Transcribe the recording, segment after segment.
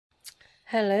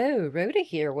Hello, Rhoda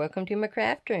here. Welcome to my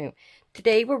craft room.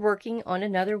 Today we're working on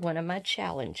another one of my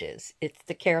challenges. It's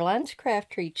the Caroline's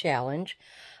Craft Tree Challenge.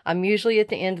 I'm usually at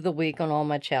the end of the week on all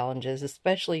my challenges,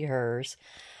 especially hers.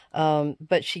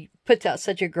 But she puts out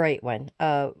such a great one.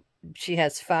 She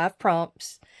has 5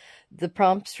 prompts. The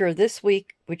prompts for this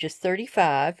week, which is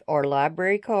 35, are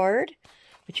library card,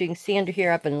 which you can see under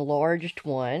here. I've enlarged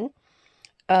one.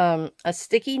 A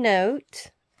sticky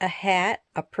note, a hat,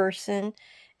 a person,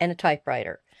 and a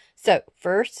typewriter. So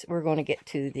first we're going to get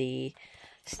to the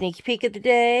sneak peek of the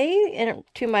day and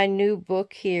to my new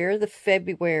book here, the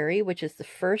February, which is the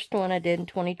first one I did in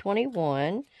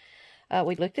 2021.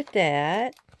 We looked at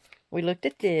that. We looked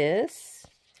at this.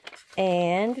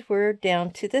 And we're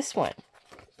down to this one.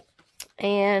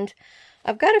 And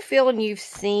I've got a feeling you've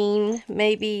seen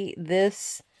maybe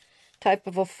this type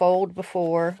of a fold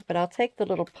before, but I'll take the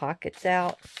little pockets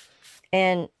out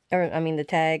and the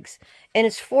tags, and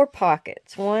it's 4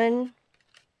 pockets. 1,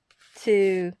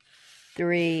 2,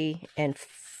 3, and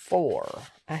 4.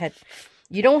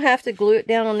 You don't have to glue it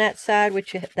down on that side,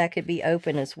 that could be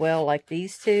open as well, like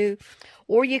these two,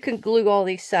 or you can glue all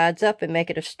these sides up and make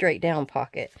it a straight down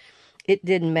pocket. It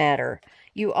didn't matter.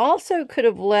 You also could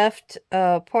have left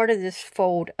part of this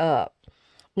fold up.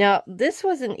 Now, this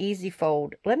was an easy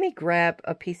fold. Let me grab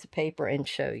a piece of paper and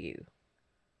show you.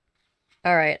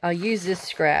 Alright, I'll use this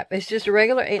scrap. It's just a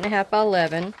regular 8.5 by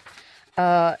 11.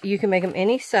 You can make them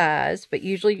any size, but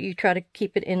usually you try to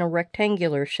keep it in a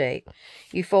rectangular shape.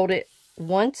 You fold it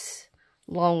once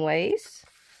long ways.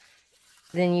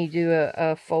 Then you do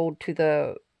a fold to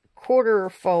the quarter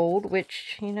fold,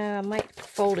 which, I might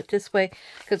fold it this way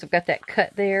because I've got that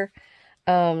cut there.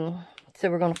 So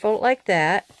we're going to fold it like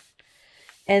that.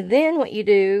 And then what you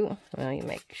do, well, you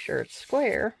make sure it's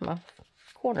square. My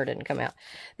corner didn't come out.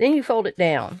 Then you fold it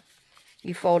down.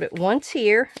 You fold it once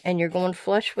here, and you're going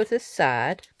flush with this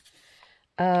side.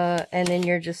 And then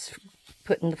you're just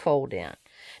putting the fold in.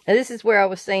 Now, this is where I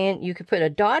was saying you could put a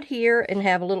dot here and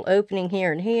have a little opening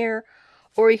here and here,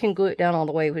 or you can glue it down all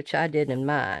the way, which I did in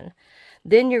mine.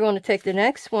 Then you're going to take the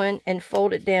next one and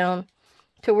fold it down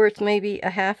to where it's maybe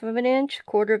a 1/2 inch,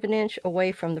 1/4 inch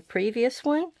away from the previous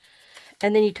one.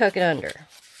 And then you tuck it under.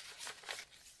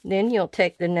 Then you'll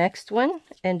take the next one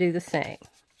and do the same.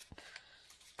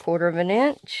 1/4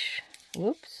 inch.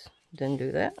 Whoops, didn't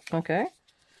do that. Okay.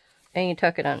 And you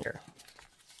tuck it under.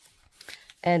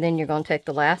 And then you're going to take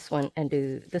the last one and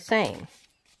do the same.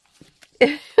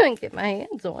 And get my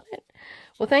hands on it.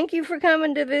 Well, thank you for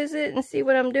coming to visit and see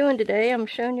what I'm doing today. I'm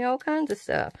showing you all kinds of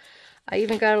stuff. I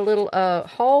even got a little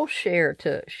haul share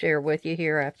to share with you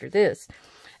here after this.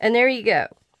 And there you go.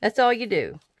 That's all you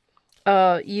do.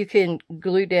 You can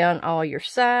glue down all your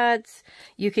sides.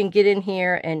 You can get in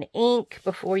here and ink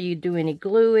before you do any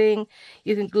gluing.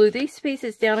 You can glue these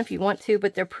pieces down if you want to,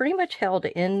 but they're pretty much held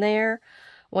in there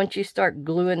once you start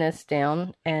gluing this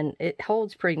down, and it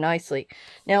holds pretty nicely.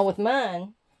 Now with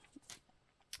mine,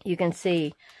 you can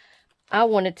see I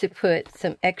wanted to put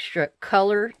some extra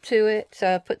color to it,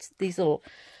 so I put these little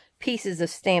pieces of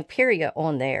Stamperia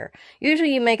on there.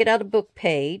 Usually you make it out of book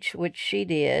page, which she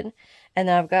did. And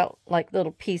then I've got like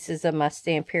little pieces of my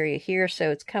Stamperia here,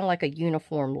 so it's kind of like a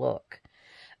uniform look.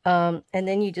 And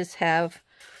then you just have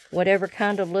whatever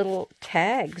kind of little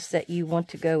tags that you want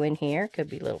to go in here. Could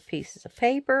be little pieces of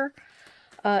paper.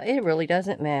 It really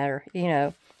doesn't matter,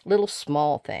 little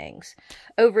small things.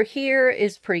 Over here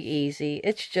is pretty easy.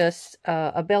 It's just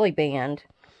a belly band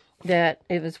that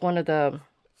it was one of the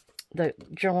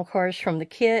journal cards from the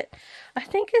kit. I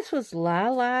think this was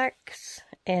lilacs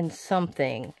and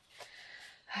something.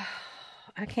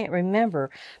 I can't remember,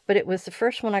 but it was the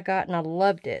first one I got and I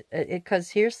loved it because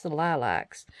here's the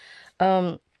lilacs.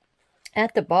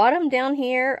 At the bottom down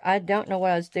here, I don't know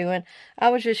what I was doing. I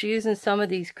was just using some of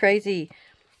these crazy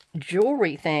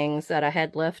jewelry things that I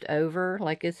had left over.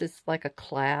 Like this is like a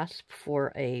clasp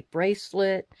for a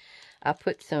bracelet. I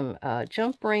put some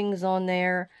jump rings on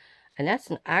there. And that's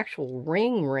an actual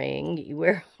ring you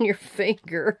wear on your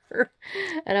finger.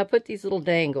 And I put these little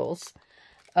dangles.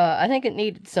 I think it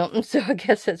needed something, so I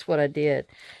guess that's what I did.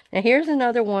 Now, here's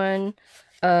another one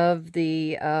of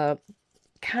the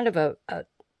kind of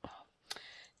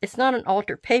it's not an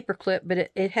altered paper clip,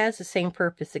 but it has the same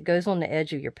purpose. It goes on the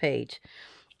edge of your page.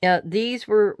 Now, these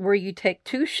were where you take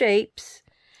 2 shapes,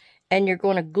 and you're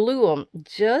going to glue them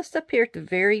just up here at the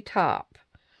very top.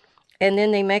 And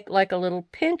then they make like a little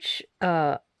pinch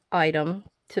item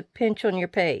to pinch on your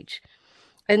page.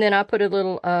 And then I put a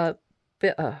little, what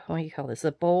do you call this?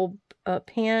 A bulb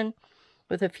pin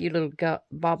with a few little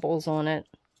bobbles on it.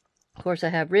 Of course, I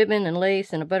have ribbon and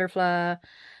lace and a butterfly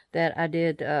that I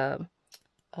did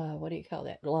what do you call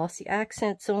that? Glossy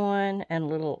accents on and a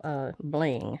little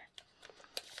bling.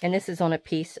 And this is on a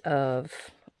piece of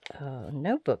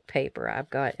notebook paper I've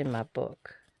got in my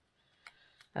book.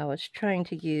 I was trying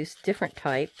to use different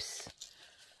types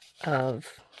of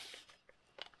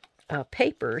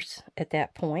papers at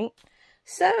that point.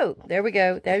 So, there we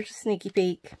go. There's a sneaky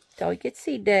peek. That's all you get to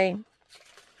see today.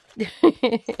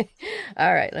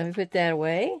 Alright, let me put that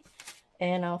away.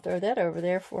 And I'll throw that over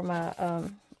there for my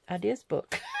ideas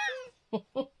book.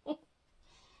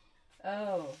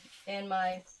 Oh, and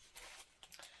my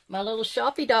little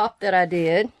shoppy dop that I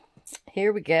did.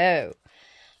 Here we go.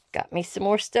 Got me some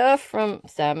more stuff from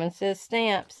Simon Says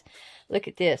Stamps. Look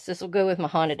at this. This will go with my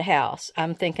haunted house.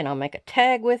 I'm thinking I'll make a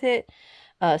tag with it.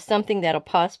 Something that'll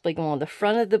possibly go on the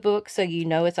front of the book so you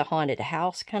know it's a haunted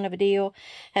house kind of a deal.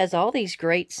 Has all these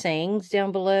great sayings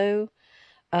down below.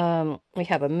 We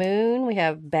have a moon. We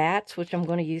have bats, which I'm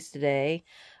going to use today.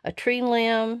 A tree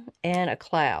limb and a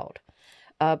cloud.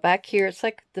 Back here, it's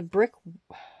like the brick...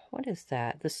 What is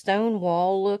that? The stone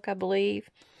wall look, I believe.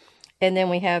 And then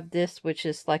we have this, which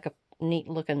is like a neat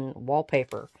looking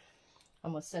wallpaper.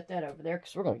 I'm going to set that over there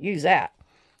because we're going to use that.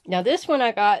 Now, this one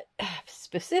I got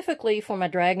specifically for my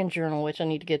dragon journal, which I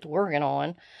need to get to working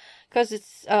on. Because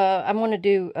it's, I'm going to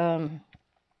do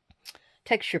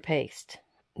texture paste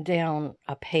down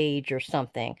a page or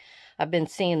something. I've been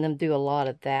seeing them do a lot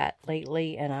of that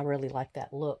lately, and I really like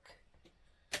that look.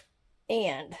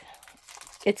 And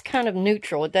it's kind of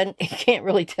neutral. It doesn't, you can't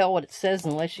really tell what it says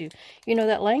unless you know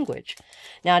that language.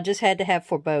 Now, I just had to have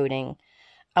foreboding.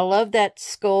 I love that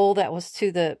skull that was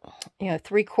to the,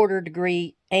 3/4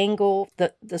 degree angle,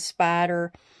 the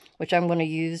spider, which I'm going to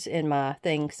use in my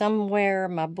thing somewhere,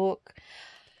 my book.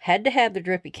 Had to have the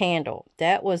drippy candle.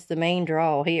 That was the main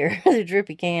draw here, the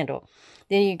drippy candle.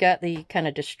 Then you got the kind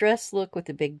of distressed look with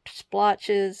the big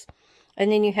splotches.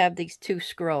 And then you have these two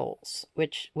scrolls,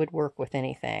 which would work with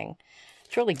anything.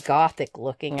 It's really gothic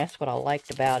looking. That's what I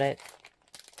liked about it.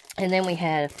 And then we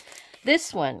have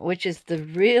this one, which is the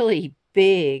really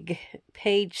big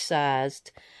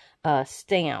page-sized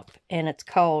stamp. And it's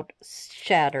called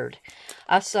Shattered.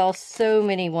 I saw so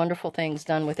many wonderful things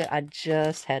done with it. I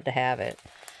just had to have it.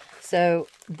 So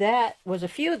that was a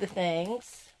few of the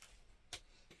things.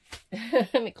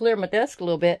 Let me clear my desk a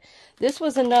little bit. This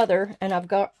was another, and I've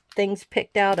got things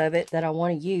picked out of it that I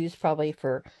want to use probably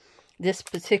for this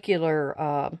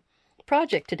particular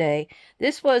project today.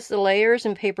 This was the Layers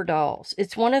and Paper Dolls.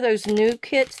 It's one of those new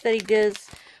kits that he does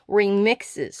where he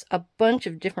mixes a bunch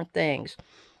of different things.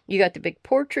 You got the big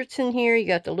portraits in here. You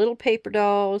got the little paper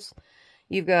dolls.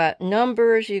 You've got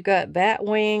numbers. You've got bat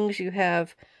wings. You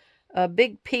have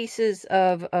big pieces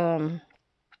of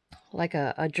like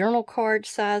a journal card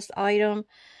sized item.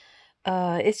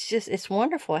 It's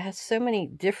wonderful. It has so many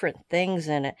different things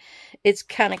in it. It's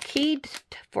kind of keyed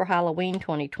for Halloween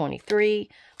 2023,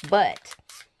 but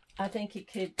I think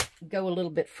it could go a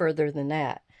little bit further than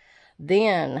that.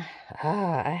 Then,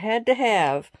 I had to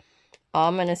have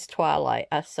Ominous Twilight.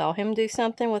 I saw him do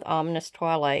something with Ominous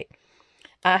Twilight.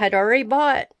 I had already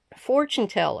bought Fortune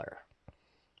Teller,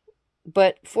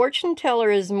 but Fortune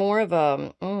Teller is more of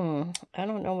a, I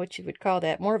don't know what you would call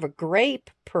that, more of a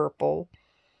grape purple,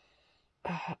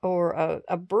 or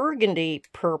a burgundy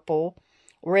purple,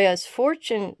 whereas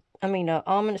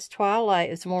Ominous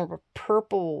Twilight is more of a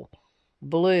purple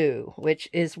blue, which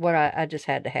is what I just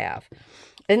had to have.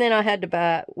 And then I had to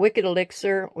buy Wicked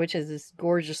Elixir, which is this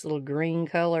gorgeous little green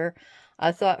color.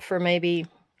 I thought for maybe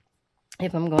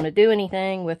if I'm going to do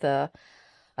anything with a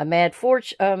mad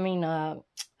not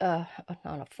a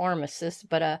pharmacist,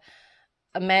 but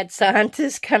a mad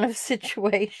scientist kind of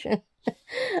situation,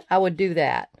 I would do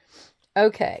that.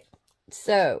 Okay,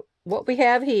 so what we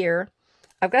have here,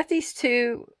 I've got these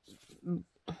two,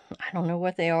 I don't know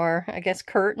what they are, I guess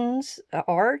curtains,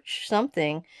 arch,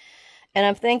 something, and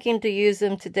I'm thinking to use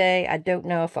them today. I don't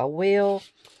know if I will.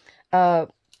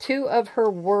 Two of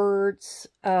her words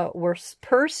were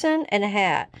person and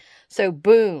hat, so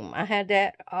boom, I had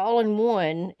that all in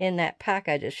one in that pack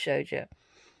I just showed you.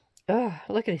 Oh,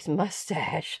 look at his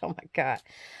mustache. Oh, my God.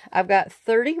 I've got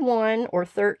 31 or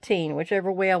 13, whichever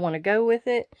way I want to go with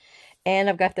it. And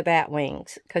I've got the bat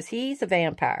wings, because he's a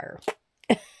vampire.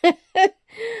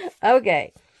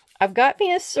 Okay. I've got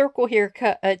me a circle here.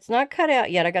 It's not cut out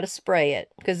yet. I got to spray it,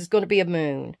 because it's going to be a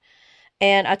moon.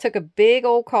 And I took a big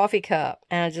old coffee cup,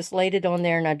 and I just laid it on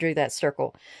there, and I drew that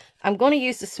circle. I'm going to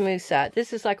use the smooth side.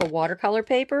 This is like a watercolor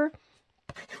paper.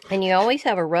 And you always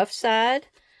have a rough side.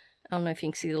 I don't know if you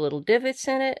can see the little divots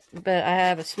in it, but I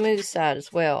have a smooth side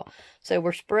as well. So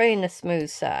we're spraying the smooth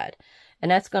side.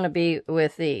 And that's going to be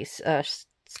with these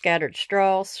scattered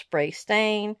straws, spray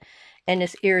stain. And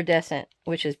it's iridescent,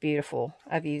 which is beautiful.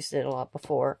 I've used it a lot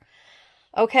before.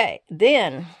 Okay,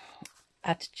 then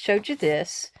I showed you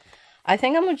this. I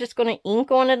think I'm just going to ink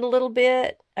on it a little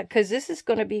bit, because this is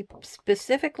going to be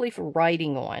specifically for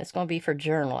writing on. It's going to be for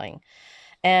journaling.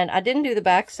 And I didn't do the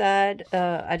back side.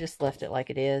 I just left it like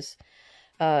it is.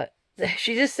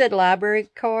 She just said library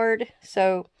card,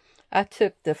 so I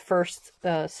took the first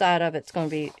side of it. It's going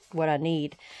to be what I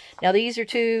need. Now, these are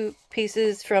 2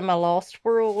 pieces from my Lost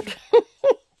World.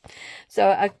 So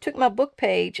I took my book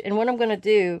page, and what I'm going to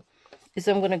do is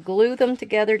I'm going to glue them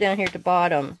together down here at the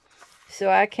bottom so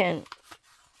I can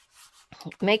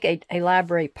make a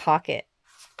library pocket,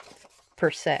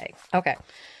 per se. Okay.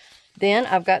 Then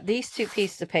I've got these 2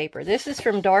 pieces of paper. This is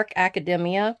from Dark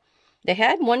Academia. They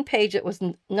had one page that was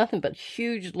nothing but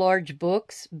huge, large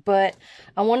books, but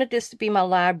I wanted this to be my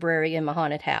library in my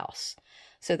haunted house.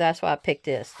 So that's why I picked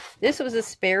this. This was a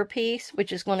spare piece,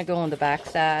 which is going to go on the back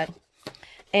side.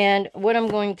 And what I'm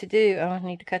going to do, oh, I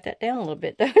need to cut that down a little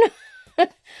bit, don't I?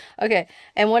 Okay,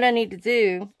 and what I need to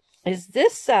do is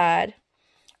this side,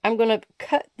 I'm going to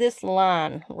cut this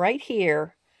line right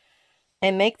here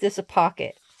and make this a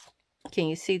pocket. Can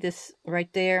you see this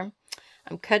right there?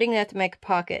 I'm cutting that to make a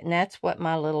pocket, and that's what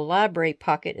my little library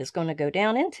pocket is going to go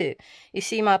down into. You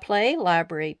see my play?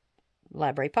 Library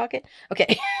pocket?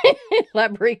 Okay.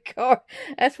 Library card.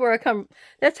 That's where I come.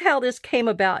 That's how this came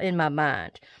about in my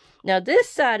mind. Now, this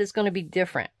side is going to be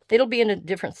different. It'll be in a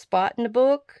different spot in the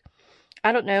book.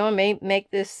 I don't know. I may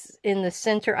make this in the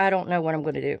center. I don't know what I'm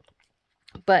going to do.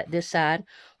 But this side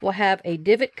will have a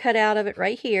divot cut out of it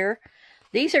right here.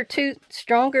 These are 2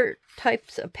 stronger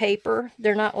types of paper.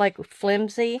 They're not like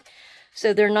flimsy.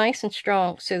 So they're nice and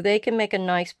strong. So they can make a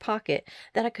nice pocket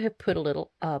that I could put a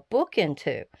little book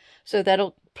into. So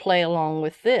that'll play along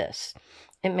with this.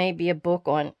 It may be a book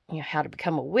on, you know, how to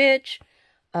become a witch.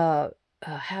 How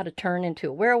to turn into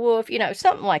a werewolf. You know,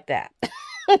 something like that.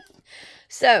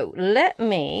 So let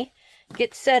me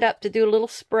get set up to do a little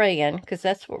spraying, because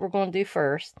that's what we're going to do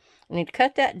first. I need to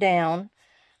cut that down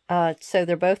so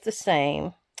they're both the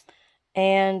same.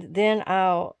 And then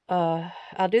I'll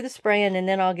do the spraying, and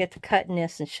then I'll get to cutting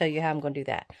this and show you how I'm going to do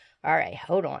that. All right,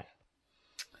 hold on.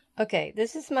 Okay,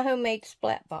 this is my homemade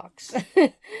splat box.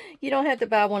 You don't have to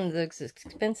buy one of those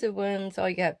expensive ones. All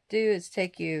you have to do is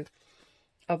take you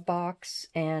a box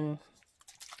and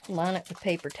line it with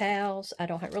paper towels. I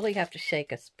don't really have to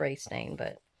shake a spray stain,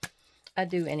 but I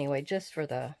do anyway, just for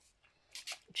the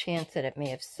chance that it may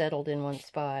have settled in one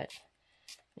spot.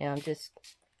 Now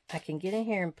I can get in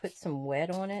here and put some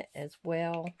wet on it as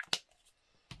well.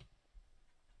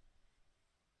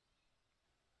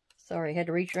 Sorry, I had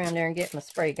to reach around there and get my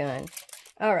spray gun.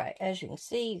 All right, as you can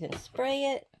see, you can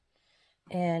spray it,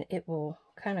 and it will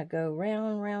kind of go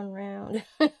round, round, round.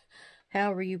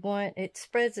 However you want. It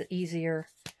spreads it easier.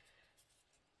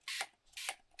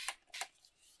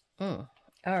 All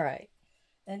right.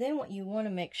 And then what you want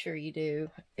to make sure you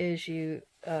do is you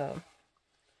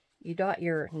dot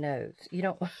your nose. You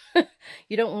don't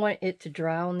you don't want it to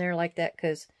dry on there like that,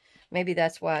 because maybe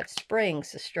that's why it's spraying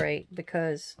so straight,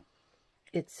 because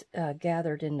it's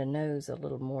gathered in the nose a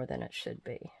little more than it should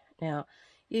be. Now,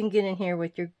 you can get in here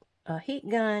with your heat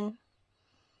gun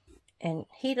and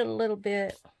heat it a little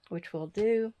bit, which we'll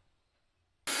do.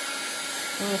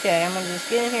 Okay, I'm going to just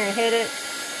get in here and hit it.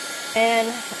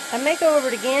 And I may go over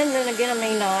it again, then again I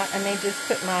may not. I may just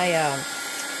put my, on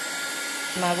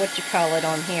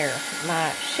here,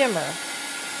 my shimmer.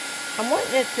 I'm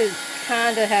wanting it to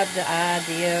kind of have the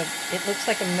idea, it looks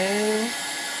like a moon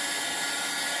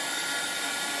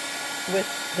with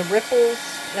the ripples.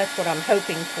 That's what I'm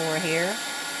hoping for here.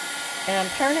 And I'm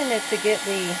turning it to get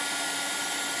the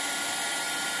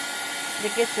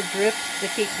drips to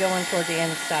keep going toward the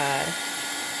inside.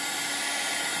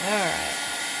 Alright.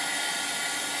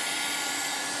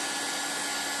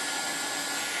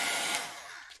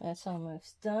 That's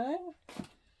almost done.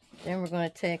 Then we're going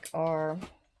to take our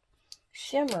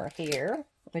shimmer here,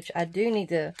 which I do need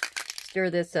to stir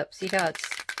this up. See how it's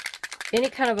any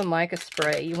kind of a mica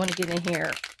spray. You want to get in here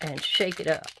and shake it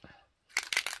up.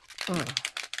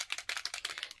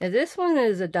 Now this one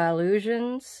is a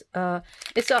Dilutions.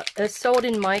 It's sold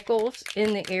in Michael's,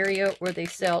 in the area where they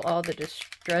sell all the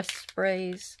distress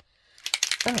sprays.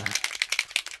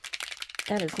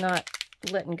 That is not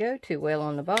letting go too well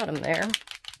on the bottom there.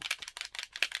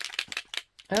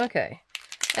 Okay,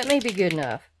 that may be good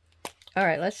enough. All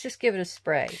right, let's just give it a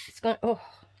spray. It's going. Oh,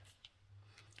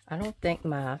 I don't think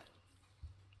my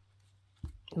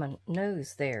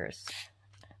nose there is.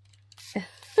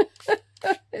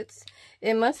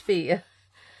 It must be.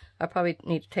 I probably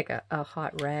need to take a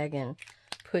hot rag and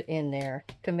put in there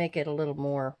to make it a little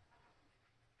more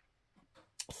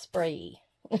spray.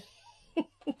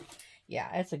 Yeah,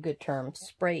 that's a good term,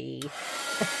 spray.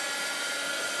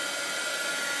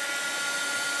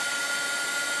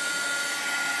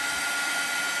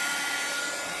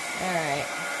 Alright,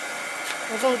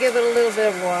 we're going to give it a little bit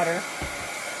of water.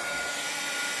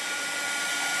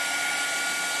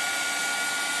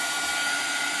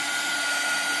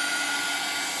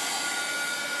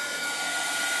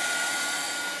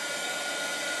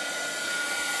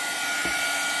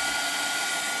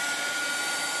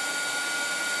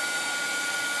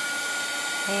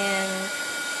 And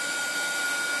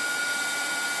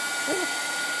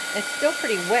it's still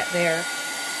pretty wet there.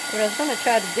 What I was going to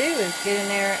try to do is get in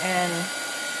there and,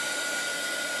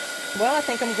 well, I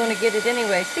think I'm going to get it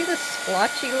anyway. See the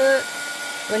splotchy look?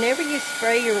 Whenever you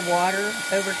spray your water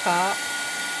over top,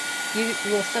 you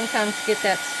will sometimes get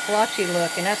that splotchy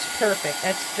look, and that's perfect.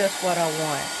 That's just what I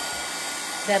want.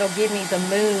 That'll give me the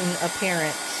moon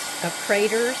appearance of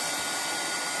craters.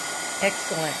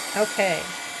 Excellent. Okay.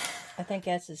 I think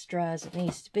that's as dry as it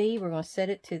needs to be. We're going to set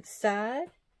it to the side.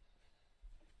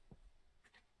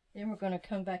 Then we're going to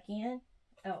come back in.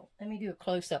 Oh, let me do a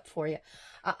close-up for you.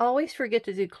 I always forget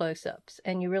to do close-ups,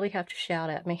 and you really have to shout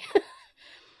at me.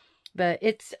 But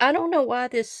it's, I don't know why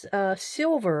this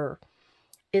silver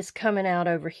is coming out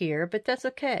over here, but that's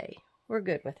okay. We're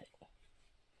good with it.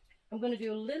 I'm going to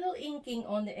do a little inking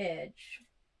on the edge.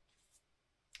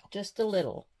 Just a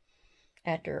little,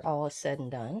 after all is said and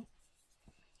done.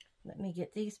 Let me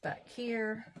get these back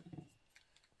here.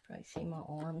 Probably see my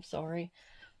arm, sorry.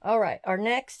 All right, our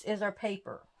next is our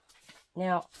paper.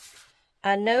 Now,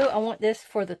 I know I want this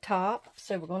for the top,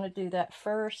 so we're going to do that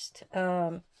first.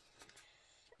 And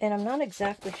I'm not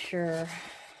exactly sure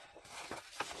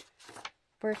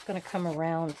where it's going to come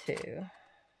around to.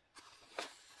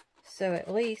 So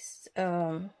at least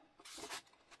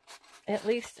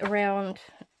around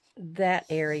that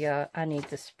area, I need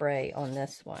to spray on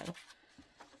this one.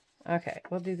 Okay,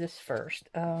 we'll do this first.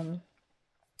 We're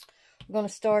going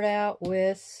to start out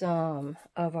with some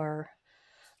of our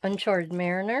Uncharted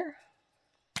Mariner.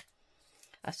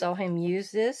 I saw him use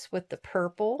this with the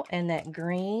purple and that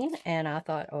green, and I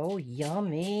thought, oh,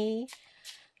 yummy.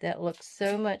 That looks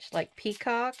so much like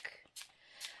peacock.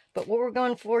 But what we're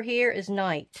going for here is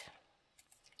night.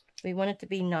 We want it to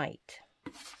be night.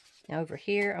 Now over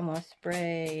here, I'm going to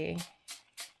spray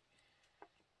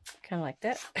kind of like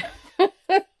that.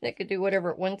 It could do whatever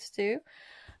it wants to.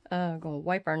 We're going to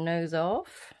wipe our nose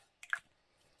off.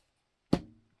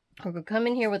 We're going to come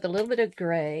in here with a little bit of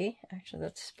gray. Actually,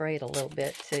 let's spray it a little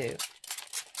bit too.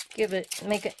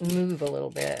 Make it move a little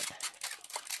bit.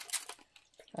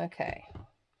 Okay.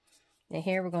 Now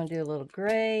here we're going to do a little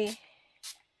gray.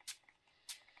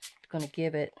 Going to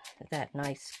give it that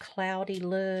nice cloudy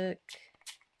look.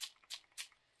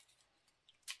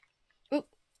 Oop.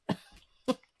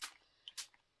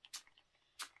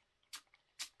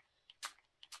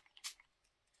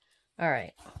 All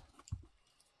right.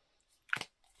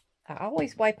 I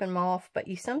always wipe them off, but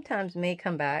you sometimes may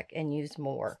come back and use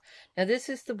more. Now this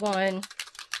is the one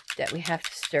that we have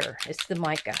to stir. It's the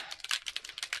mica.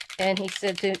 And he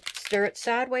said to stir it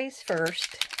sideways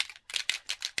first.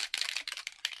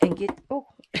 And get, oh,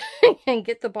 and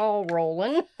get the ball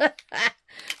rolling.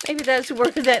 Maybe that's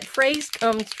where that phrase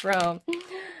comes from.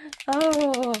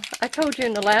 Oh, I told you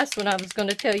in the last one I was going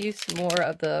to tell you some more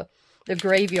of the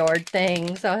graveyard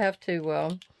things. I have to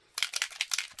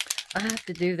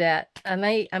do that. I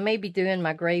may be doing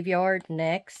my graveyard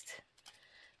next,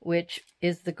 which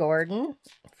is the garden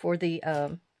for the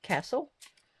castle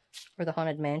or the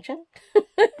haunted mansion.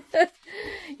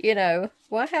 You know,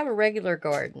 why have a regular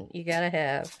garden? You gotta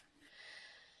have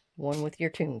one with your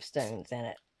tombstones in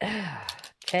it.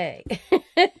 Okay.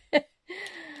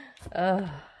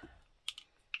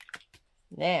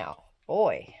 Now,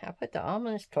 boy, I put the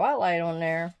ominous twilight on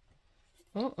there.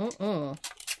 And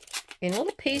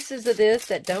little pieces of this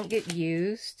that don't get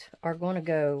used are going to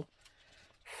go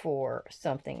for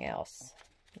something else,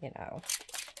 you know.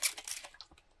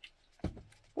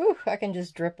 Woo, I can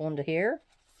just drip onto here.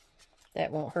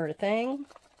 That won't hurt a thing.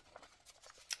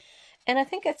 And I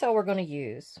think that's all we're going to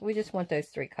use. We just want those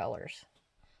three colors.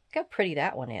 Look how pretty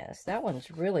that one is. That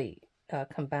one's really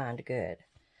combined good.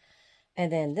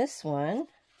 And then this one,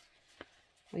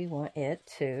 we want it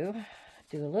to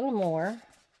do a little more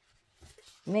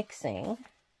mixing.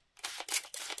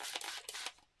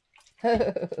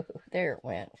 Oh, there it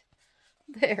went.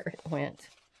 There it went.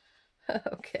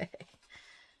 Okay.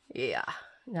 Yeah.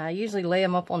 Now, I usually lay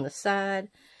them up on the side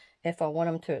if I want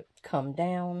them to come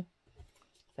down.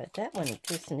 But that one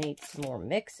just needs some more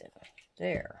mixing.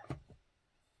 There.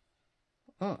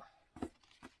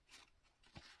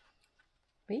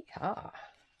 Yeehaw.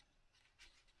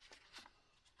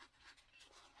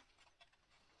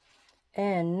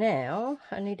 And now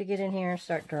I need to get in here and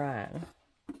start drying.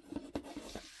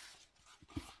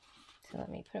 So let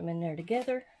me put them in there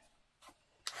together.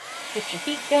 Get your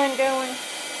heat gun going.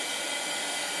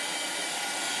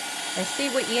 And see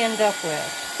what you end up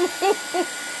with.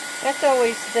 That's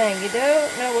always the thing. You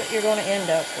don't know what you're going to end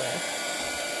up with.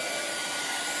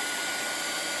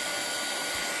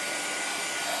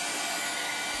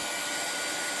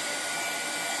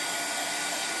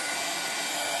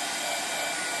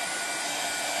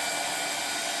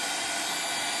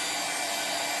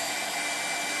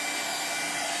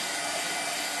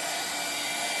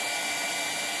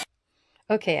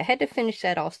 Okay, I had to finish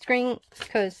that off screen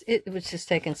because it was just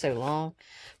taking so long.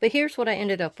 But here's what I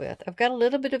ended up with. I've got a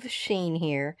little bit of a sheen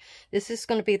here. This is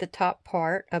going to be the top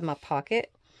part of my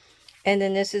pocket. And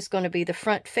then this is going to be the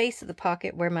front face of the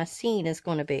pocket where my seam is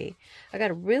going to be. I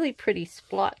got a really pretty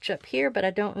splotch up here, but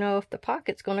I don't know if the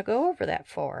pocket's going to go over that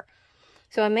far.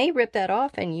 So I may rip that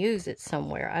off and use it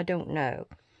somewhere. I don't know.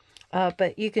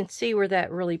 But you can see where that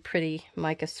really pretty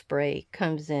mica spray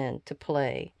comes in to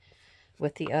play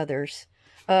with the others.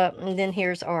 And then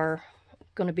here's our,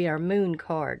 going to be our moon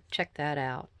card. Check that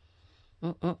out.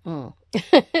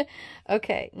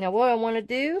 Okay, now what I want to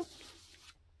do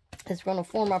is we're going to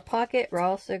form our pocket. We're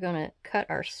also going to cut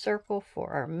our circle for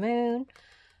our moon.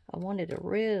 I wanted a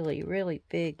really, really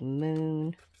big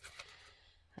moon.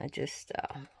 I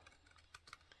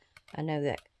know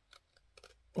that,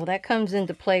 well, that comes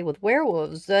into play with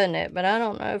werewolves, doesn't it? But I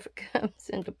don't know if it comes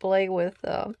into play with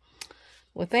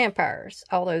vampires,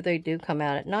 although they do come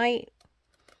out at night,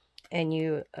 and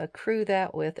you accrue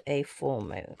that with a full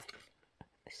moon,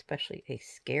 especially a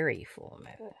scary full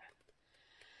moon.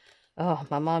 Oh,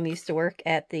 my mom used to work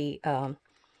at the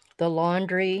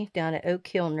laundry down at Oak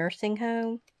Hill Nursing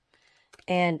Home,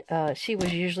 and she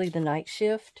was usually the night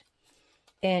shift,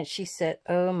 and she said,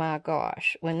 oh my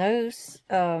gosh, when those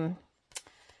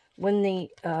when the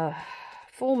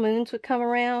full moons would come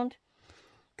around,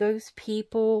 those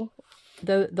people,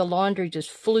 the laundry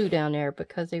just flew down there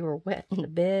because they were wet in the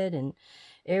bed and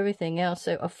everything else.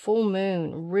 So a full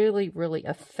moon really, really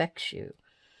affects you.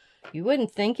 You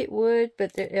wouldn't think it would,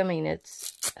 but I mean,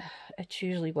 it's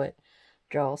usually what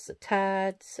draws the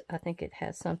tides. I think it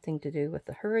has something to do with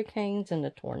the hurricanes and the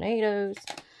tornadoes.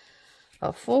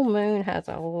 A full moon has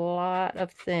a lot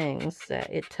of things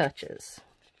that it touches.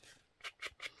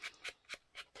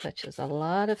 Touches a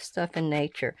lot of stuff in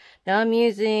nature. Now I'm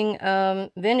using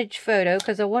Vintage Photo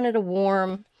because I wanted a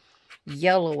warm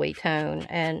yellowy tone,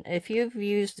 and if you've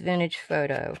used Vintage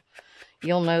Photo,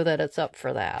 you'll know that it's up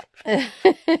for that.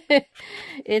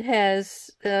 It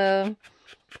has and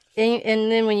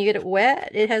then when you get it wet,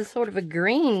 it has sort of a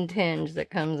green tinge that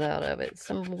comes out of it.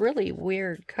 Some really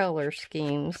weird color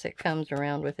schemes that comes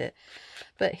around with it.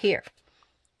 But here,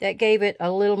 that gave it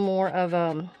a little more of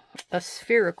a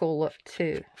spherical look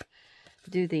too.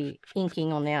 Do the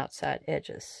inking on the outside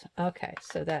edges. Okay,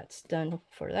 so that's done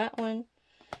for that one.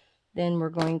 Then we're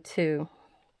going to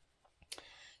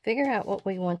figure out what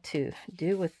we want to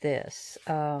do with this.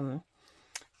 I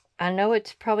know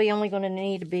it's probably only going to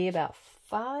need to be about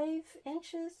 5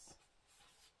 inches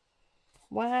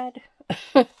wide,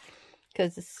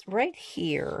 because it's right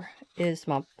here is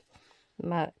my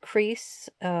crease,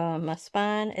 my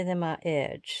spine, and then my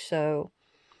edge. So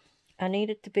I need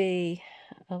it to be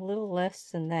a little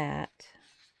less than that.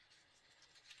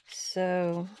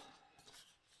 So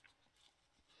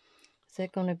is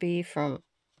that going to be from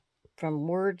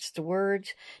words to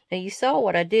words? Now you saw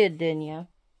what I did, didn't you?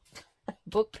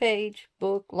 Book page,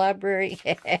 book, library.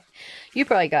 You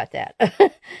probably got that.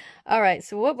 All right,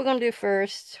 so what we're going to do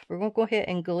first, we're going to go ahead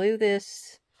and glue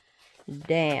this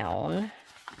down.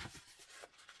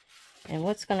 And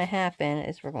what's going to happen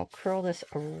is we're going to curl this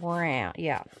around.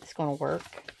 Yeah, it's going to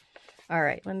work. All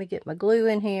right, let me get my glue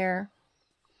in here.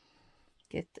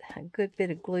 Get a good bit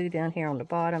of glue down here on the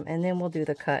bottom, and then we'll do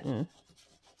the cutting.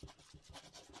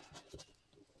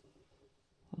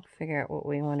 We'll figure out what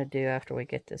we want to do after we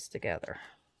get this together.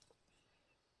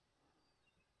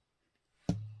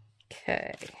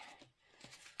 Okay.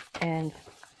 And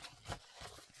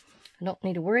I don't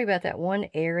need to worry about that one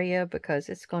area because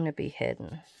it's going to be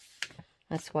hidden.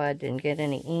 That's why I didn't get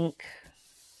any ink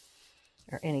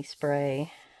or any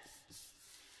spray.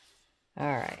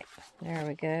 Alright, there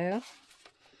we go.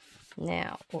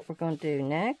 Now, what we're going to do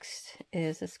next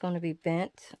is it's going to be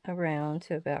bent around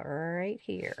to about right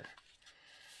here.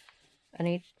 I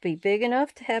need to be big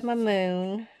enough to have my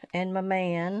moon and my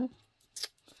man.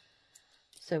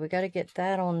 So we got to get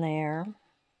that on there.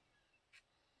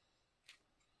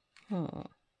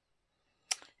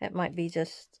 That might be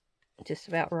just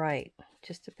about right.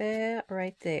 Just about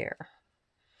right there.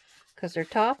 Because their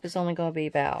top is only going to be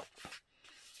about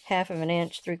 1/2 of an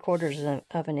inch, 3/4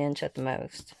 of an inch at the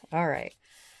most. Alright.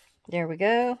 There we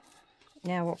go.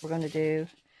 Now what we're going to do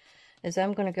is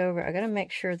I'm going to go over, I got to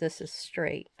make sure this is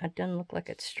straight. It doesn't look like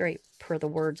it's straight per the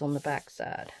words on the back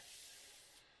side.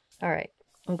 Alright,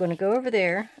 I'm going to go over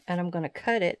there and I'm going to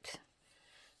cut it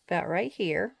about right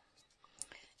here.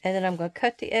 And then I'm going to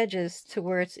cut the edges to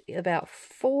where it's about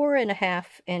 4.5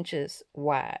 inches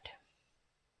wide.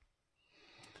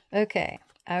 Okay,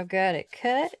 I've got it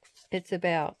cut. It's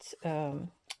about,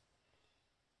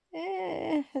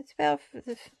 it's about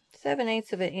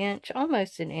 7/8 of an inch,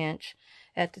 almost an inch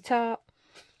at the top.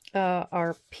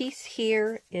 Our piece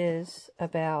here is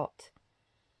about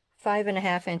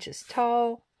 5.5 inches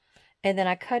tall, and then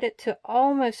I cut it to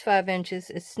almost 5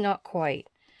 inches. It's not quite.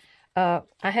 I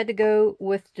had to go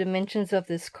with dimensions of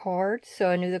this card, so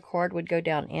I knew the card would go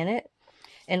down in it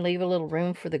and leave a little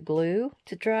room for the glue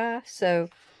to dry, so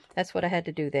that's what I had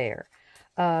to do there.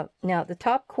 Now, the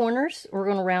top corners, we're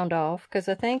going to round off, because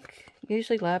I think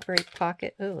usually library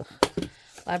pockets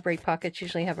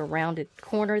usually have a rounded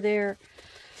corner there.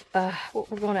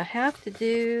 What we're going to have to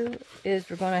do is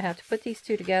we're going to have to put these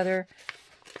two together,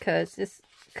 because this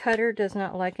cutter does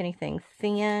not like anything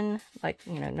thin, like,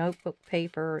 you know, notebook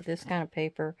paper, this kind of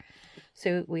paper.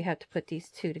 So we have to put these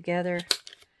two together,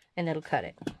 and it'll cut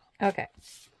it. Okay,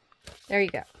 there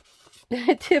you go.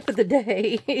 Tip of the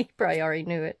day. You probably already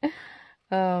knew it.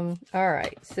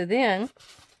 Alright, so then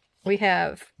we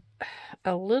have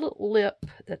a little lip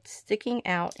that's sticking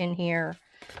out in here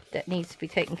that needs to be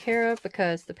taken care of,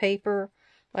 because the paper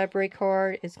library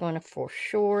card is going to for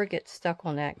sure get stuck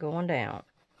on that going down.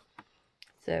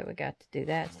 So we got to do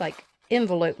that. It's like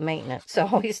envelope maintenance I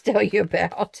always tell you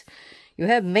about. You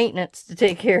have maintenance to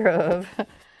take care of.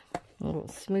 We'll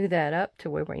smooth that up to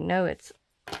where we know it's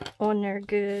on there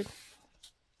good.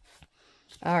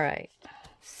 Alright,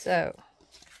 so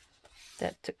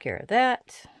that took care of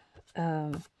that.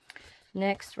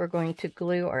 Next, we're going to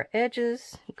glue our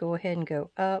edges. Go ahead and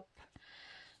go up.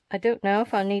 I don't know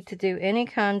if I need to do any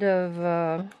kind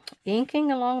of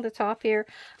inking along the top here.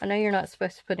 I know you're not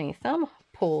supposed to put any thumb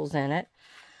pulls in it.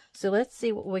 So let's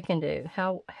see what we can do.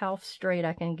 How straight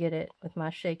I can get it with my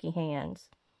shaky hands.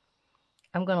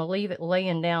 I'm going to leave it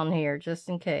laying down here just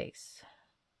in case.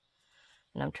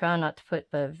 And I'm trying not to put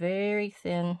a very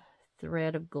thin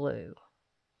thread of glue,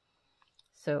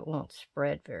 so it won't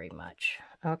spread very much.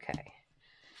 Okay,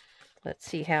 let's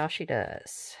see how she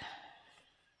does.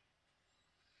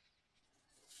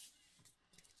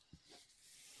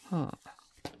 Go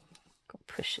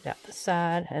push it out the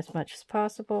side as much as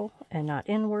possible and not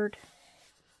inward.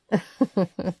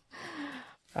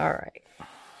 Alright.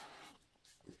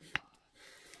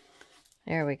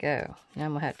 There we go. Now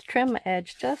I'm going to have to trim my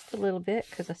edge just a little bit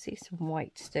because I see some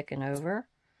white sticking over.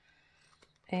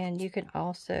 And you can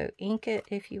also ink it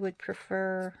if you would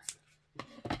prefer,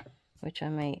 which I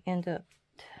may end up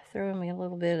throwing me a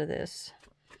little bit of this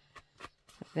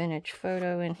vintage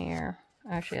photo in here.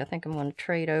 Actually, I think I'm going to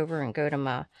trade over and go to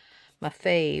my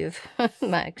fave,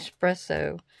 my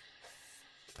espresso,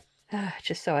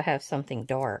 just so I have something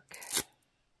dark.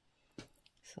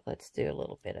 So let's do a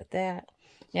little bit of that.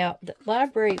 Now, the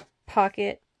library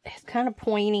pocket is kind of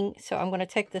pointing, so I'm going to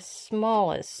take the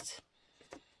smallest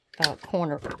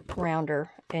corner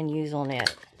rounder and use on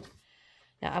it.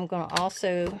 Now, I'm going to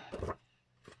also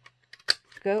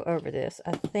go over this,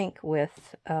 I think,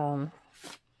 with, my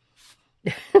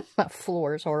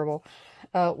floor is horrible,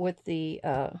 with the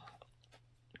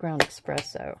ground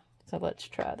espresso. So let's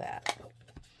try that.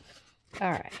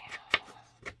 Alright.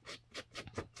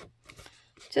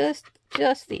 Just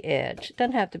the edge.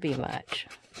 Doesn't have to be much.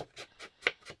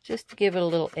 Just to give it a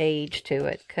little age to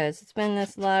it, because it's been in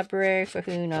this library for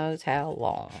who knows how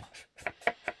long.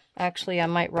 Actually, I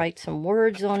might write some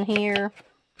words on here.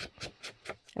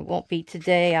 It won't be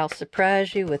today. I'll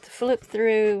surprise you with the flip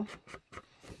through.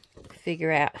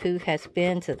 Figure out who has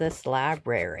been to this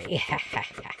library.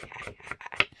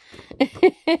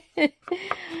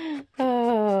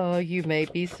 Oh, you may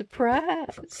be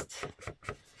surprised.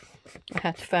 I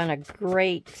have to find a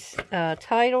great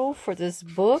title for this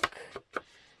book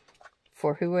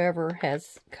for whoever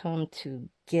has come to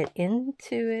get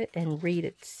into it and read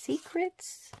its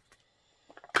secrets.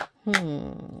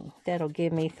 That'll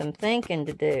give me some thinking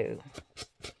to do.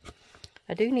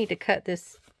 I do need to cut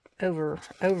this over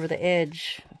the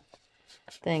edge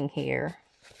thing here.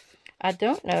 I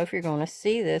don't know if you're going to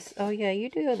see this. Oh yeah, you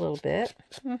do a little bit.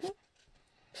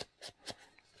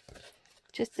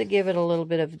 just to give it a little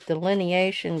bit of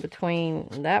delineation between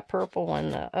that purple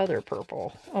and the other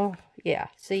purple. Oh, yeah,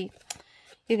 see,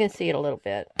 you can see it a little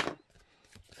bit.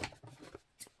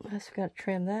 I just got to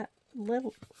trim that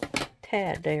little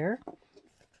tad there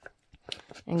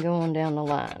and go on down the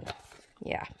line.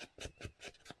 Yeah.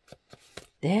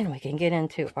 Then we can get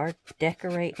into our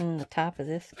decorating the top of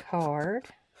this card.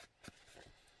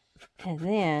 And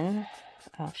then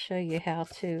I'll show you how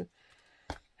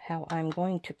I'm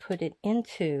going to put it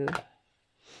into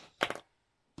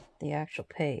the actual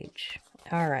page.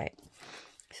 All right.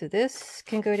 So this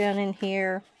can go down in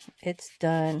here. It's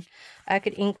done. I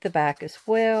could ink the back as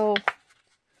well.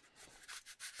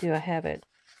 Do I have it?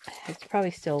 It's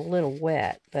probably still a little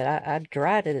wet, but I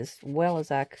dried it as well as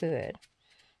I could.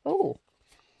 Oh,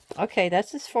 okay,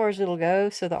 that's as far as it'll go.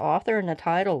 So the author and the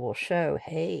title will show,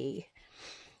 hey,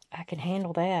 I can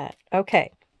handle that.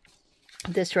 Okay,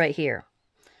 this right here.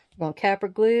 We're going to cap or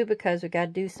glue because we got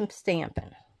to do some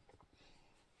stamping.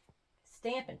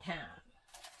 Stamping time.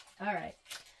 All right.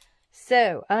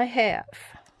 So I have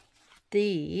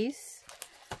these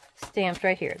stamped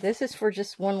right here. This is for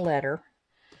just one letter.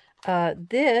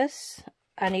 This,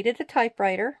 I needed a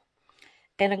typewriter,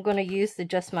 and I'm going to use the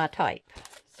Just My Type.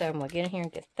 So I'm going to get in here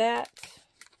and get that.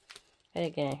 How did I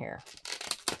get in here?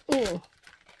 Ooh.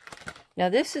 Now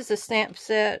this is a stamp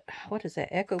set. What is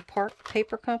that? Echo Park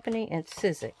Paper Company and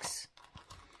Sizzix.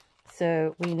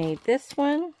 So we need this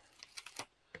one.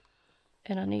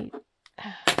 And I need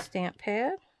a stamp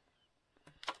pad.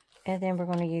 And then we're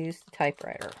going to use the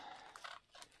typewriter.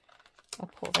 I'll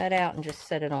pull that out and just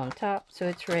set it on top so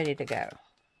it's ready to go.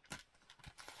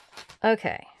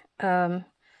 Okay. I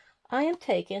am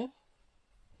taking...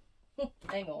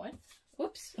 hang on.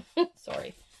 Whoops.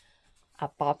 Sorry. I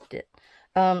bopped it.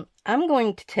 I'm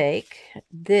going to take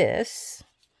this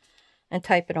and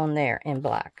type it on there in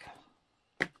black.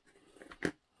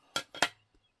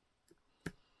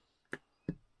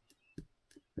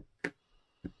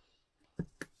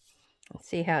 Let's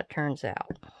see how it turns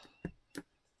out.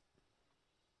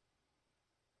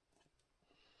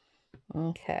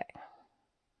 Okay.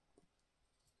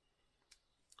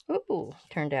 Ooh,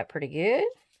 turned out pretty good.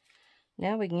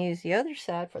 Now we can use the other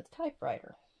side for the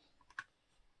typewriter.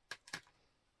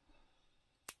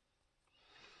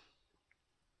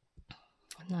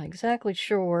 I'm not exactly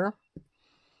sure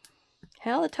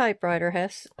how the typewriter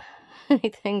has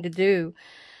anything to do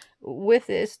with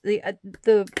this.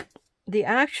 The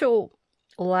actual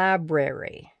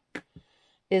library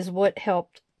is what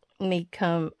helped me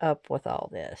come up with all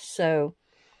this. So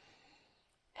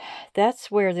that's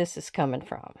where this is coming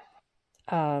from.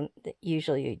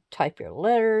 Usually you type your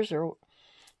letters or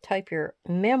type your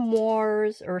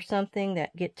memoirs or something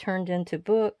that get turned into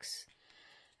books.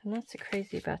 I'm not so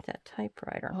crazy about that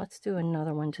typewriter. Let's do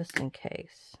another one just in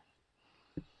case.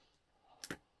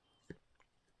 I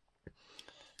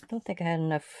don't think I had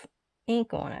enough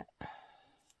ink on it.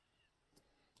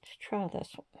 Let's try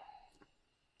this one.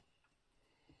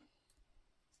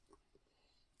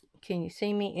 Can you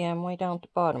see me? Yeah, I'm way down at the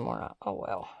bottom or not. Oh,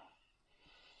 well.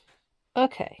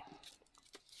 Okay.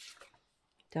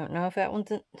 Don't know if that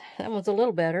one's a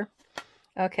little better.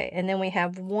 Okay, and then we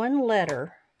have one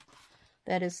letter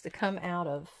that is to come out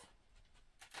of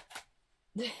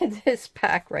this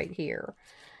pack right here.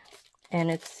 And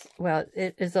it's, well,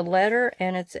 it is a letter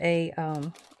and it's a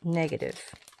negative.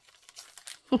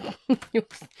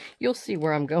 You'll see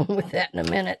where I'm going with that in a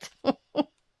minute.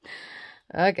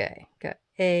 Okay, got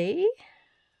A.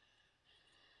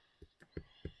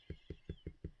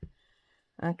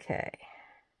 Okay.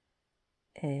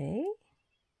 A.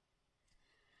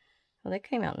 Well, that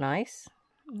came out nice.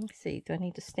 Let's see. Do I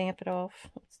need to stamp it off?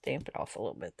 Let's stamp it off a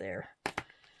little bit there.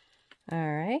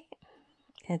 All right.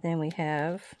 And then we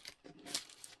have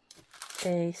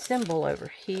a symbol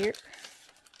over here.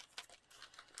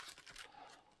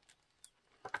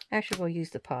 Actually, we'll use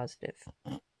the positive.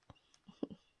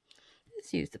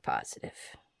 Let's use the positive.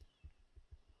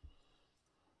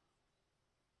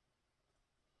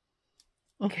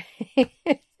 Okay.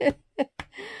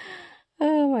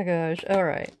 Oh my gosh. All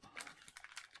right.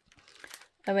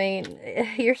 I mean,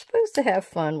 you're supposed to have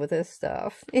fun with this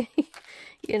stuff.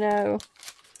 You know,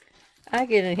 I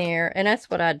get in here, and that's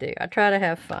what I do. I try to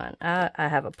have fun. I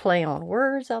have a play on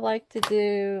words I like to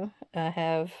do. I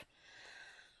have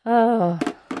a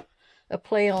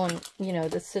play on, you know,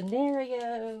 the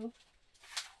scenario.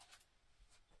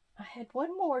 I had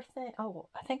one more thing. Oh,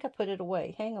 I think I put it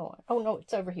away. Hang on. Oh, no,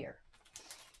 it's over here.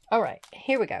 All right,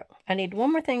 here we go. I need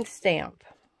one more thing to stamp.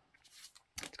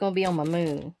 It's going to be on my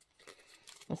moon.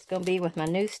 It's going to be with my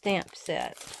new stamp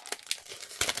set.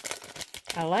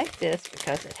 I like this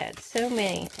because it had so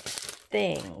many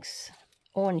things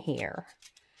on here.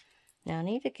 Now I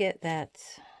need to get that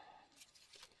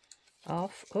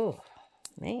off. Oh,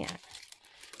 man.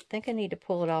 I think I need to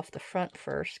pull it off the front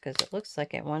first because it looks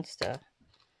like it wants to.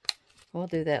 We'll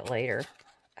do that later.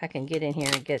 I can get in here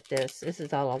and get this. This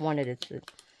is all I wanted. It's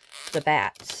the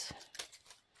bats.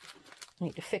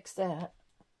 Need to fix that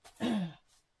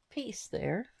piece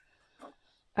there.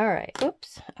 All right.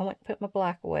 Oops. I went and put my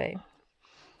black away.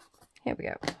 Here we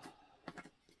go.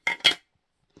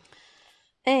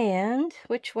 And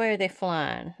which way are they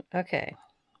flying? Okay.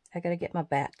 I got to get my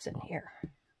bats in here.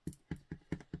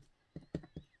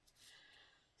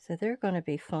 So they're going to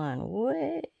be flying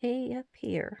way up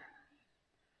here.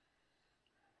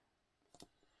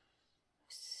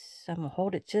 So I'm going to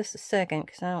hold it just a second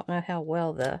because I don't know how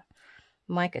well the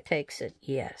mica takes it.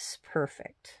 Yes,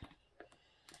 perfect.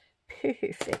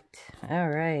 Perfect. All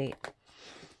right.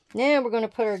 Now we're going to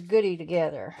put our goodie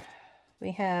together.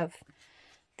 We have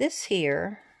this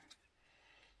here.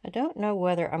 I don't know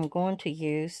whether I'm going to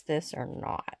use this or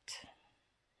not.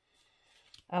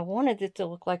 I wanted it to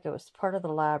look like it was part of the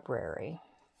library.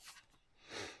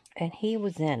 And he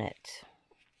was in it.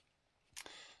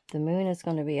 The moon is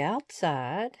going to be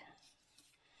outside.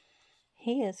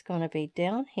 He is going to be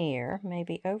down here,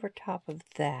 maybe over top of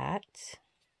that.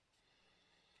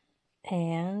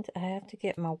 And I have to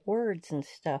get my words and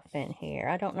stuff in here.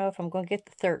 I don't know if I'm going to get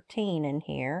the 13 in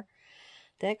here.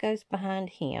 That goes behind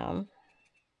him.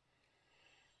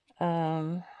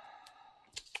 I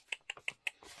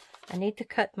need to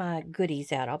cut my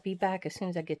goodies out. I'll be back as soon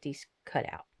as I get these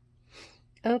cut out.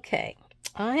 Okay,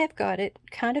 I have got it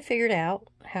kind of figured out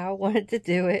how I wanted to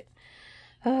do it.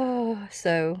 Oh,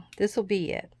 so this will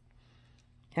be it.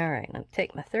 All right, let me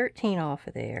take my 13 off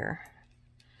of there.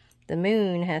 The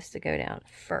moon has to go down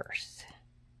first.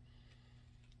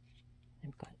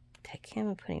 I'm going to take him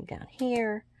and put him down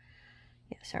here.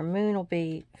 Yes, our moon will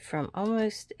be from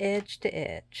almost edge to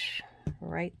edge,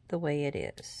 right the way it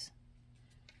is.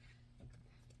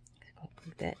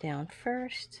 Put that down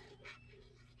first.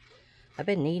 I've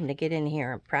been needing to get in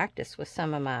here and practice with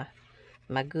some of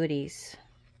my goodies.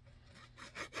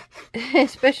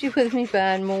 Especially with me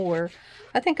buying more.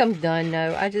 I think I'm done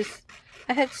though. I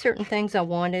had certain things I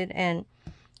wanted, and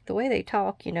the way they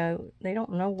talk, you know, they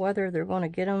don't know whether they're going to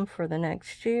get them for the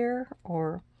next year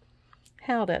or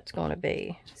how that's going to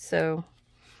be. So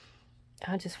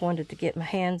I just wanted to get my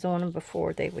hands on them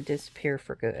before they would disappear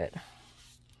for good.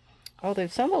 Although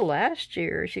some of last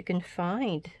year's you can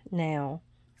find now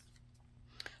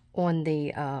on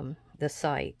the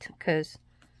site, because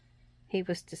he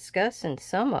was discussing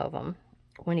some of them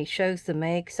when he shows the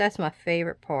makes. That's my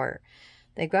favorite part.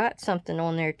 They got something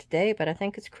on there today, but I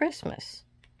think it's Christmas.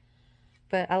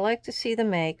 But I like to see the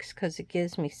makes because it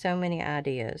gives me so many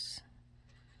ideas.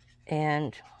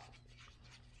 And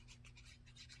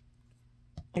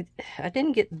I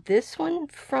didn't get this one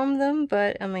from them,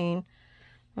 but I mean,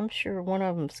 I'm sure one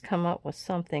of them's come up with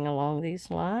something along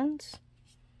these lines.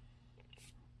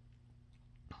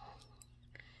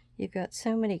 You've got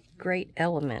so many great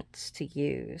elements to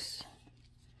use.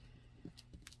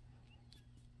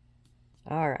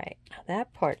 Alright,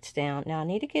 that part's down. Now I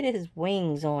need to get his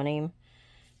wings on him,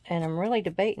 and I'm really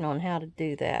debating on how to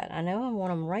do that. I know I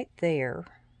want them right there.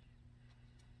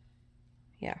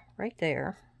 Yeah, right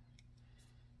there.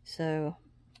 So,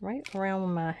 right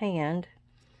around my hand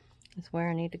is where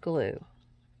I need to glue.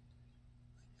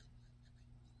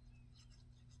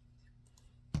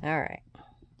 Alright.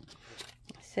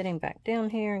 Set him back down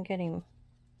here and get him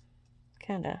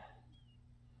kind of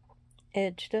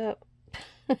edged up.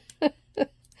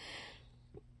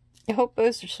 I hope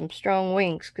those are some strong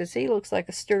wings, because he looks like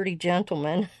a sturdy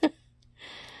gentleman.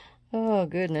 Oh,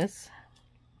 goodness.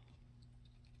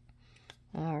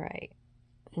 Alright.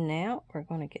 Now we're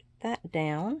going to get that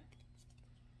down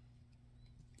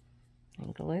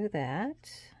and glue that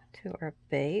to our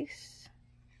base.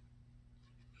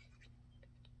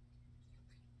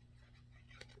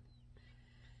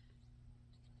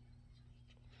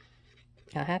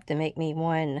 I'll have to make me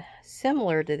one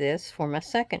similar to this for my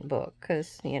second book,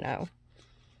 because, you know,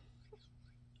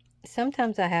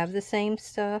 sometimes I have the same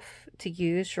stuff to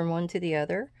use from one to the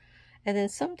other, and then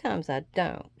sometimes I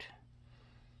don't.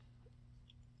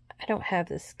 I don't have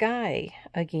the sky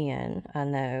again, I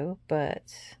know,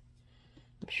 but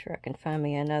I'm sure I can find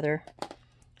me another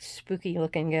spooky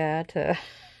looking guy to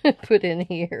put in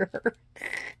here.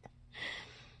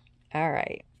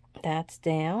 Alright, that's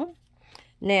down.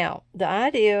 Now, the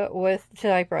idea with the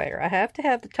typewriter, I have to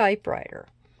have the typewriter,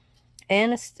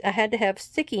 and I had to have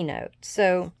sticky notes.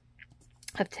 So,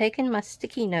 I've taken my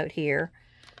sticky note here,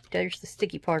 there's the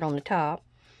sticky part on the top,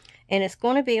 And it's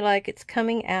going to be like it's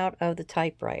coming out of the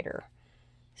typewriter.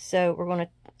 So we're going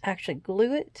to actually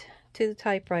glue it to the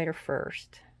typewriter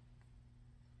first.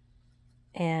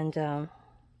 And, you know,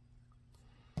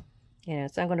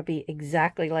 it's not going to be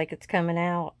exactly like it's coming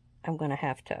out. I'm going to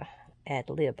have to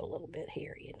ad-lib a little bit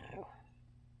here, you know.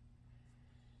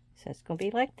 So it's going to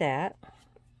be like that.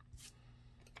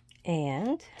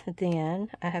 And then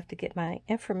I have to get my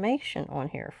information on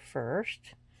here first.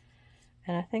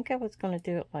 And I think I was going to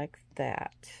do it like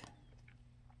that.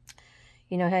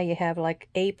 You know how you have like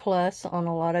A+ on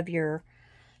a lot of your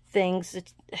things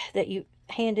that you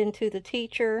hand into the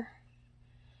teacher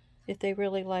if they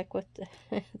really like what the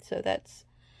so that's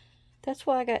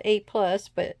why I got A+,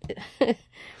 but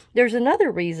there's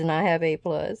another reason I have A+,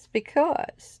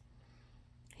 because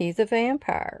he's a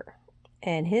vampire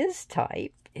and his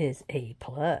type is A+,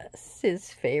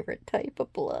 his favorite type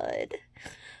of blood.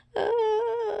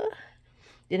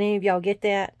 Did any of y'all get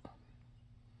that?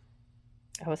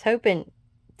 I was hoping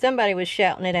somebody was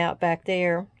shouting it out back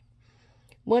there.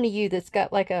 One of you that's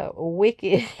got like a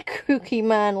wicked, kooky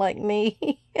mind like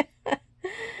me.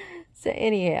 So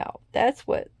anyhow, that's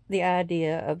what the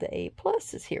idea of the A+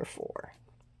 is here for.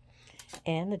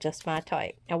 And just my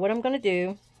type. Now what I'm going to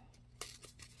do,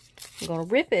 I'm going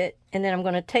to rip it, and then I'm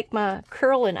going to take my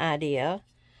curling idea,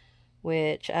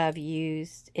 which I've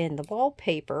used in the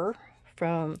wallpaper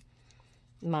from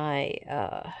my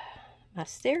my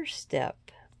stair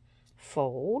step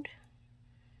fold,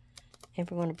 and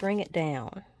we're going to bring it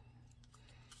down.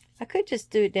 I could just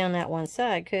do it down that one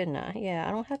side, couldn't I? Yeah,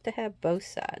 I don't have to have both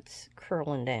sides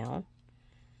curling down.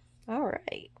 All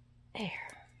right,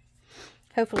 there.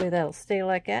 Hopefully that'll stay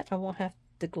like that. I won't have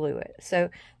to glue it.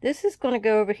 So this is going to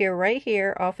go over here, right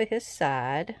here, off of his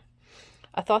side.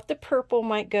 I thought the purple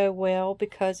might go well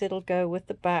because it'll go with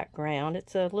the background.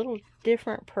 It's a little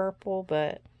different purple,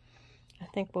 but I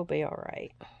think we'll be all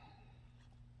right.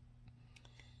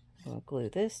 I'm going to glue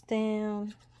this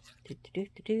down.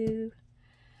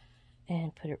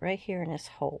 And put it right here in this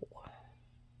hole.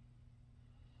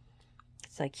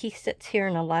 It's like he sits here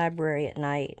in the library at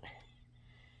night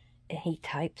and he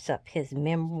types up his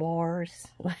memoirs.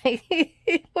 Like,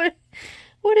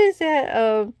 what is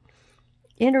that?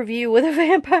 Interview with a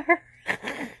vampire?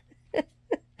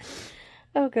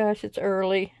 Oh gosh, it's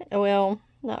early. Well,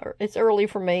 it's early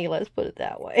for me, let's put it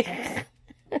that way.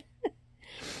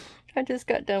 I just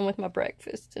got done with my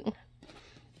breakfast and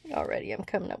already I'm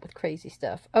coming up with crazy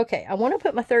stuff. Okay, I want to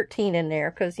put my 13 in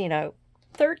there because, you know,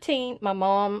 13, my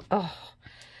mom,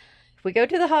 if we go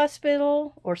to the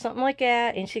hospital or something like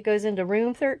that and she goes into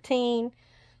room 13,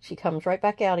 she comes right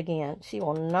back out again. She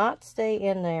will not stay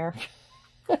in there.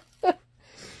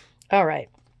 All right.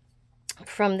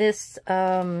 From this,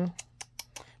 the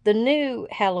new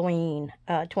Halloween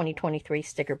 2023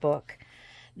 sticker book,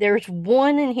 there's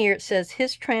one in here. It says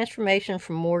his transformation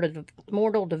from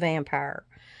mortal to vampire.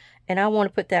 And I want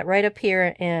to put that right up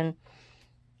here in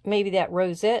maybe that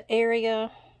rosette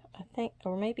area, I think,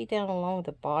 or maybe down along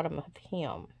the bottom of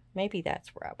him. Maybe that's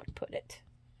where I would put it.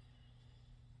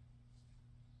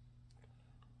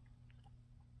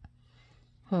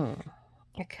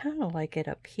 I kind of like it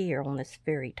up here on this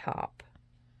very top.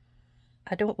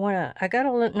 I don't want to, I got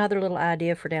another little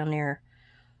idea for down there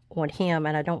on him,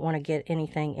 and I don't want to get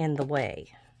anything in the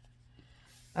way.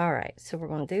 All right, so we're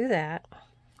going to do that.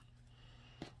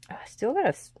 I still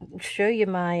got to show you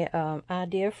my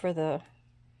idea for the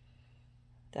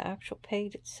actual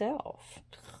page itself.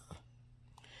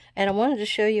 And I wanted to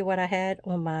show you what I had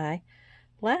on my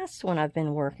last one I've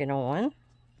been working on.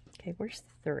 Okay, where's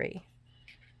the 3?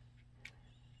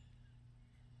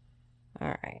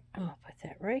 All right, I'm going to put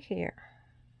that right here.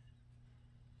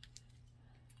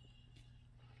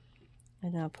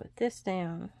 And I'll put this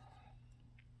down.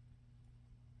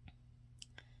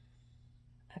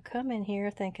 I come in here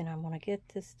thinking I'm going to get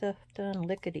this stuff done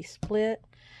lickety-split.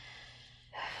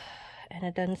 And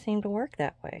it doesn't seem to work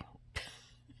that way.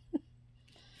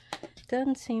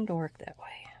 Doesn't seem to work that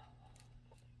way.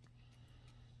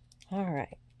 All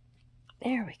right.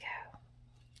 There we go.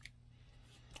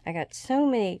 I got so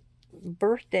many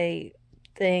birthday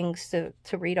things to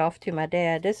read off to my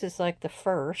dad. This is like the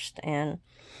first, and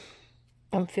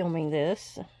I'm filming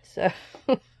this. So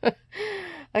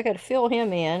I got to fill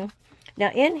him in. Now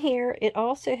in here, it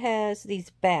also has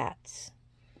these bats.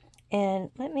 And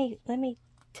let me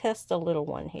test a little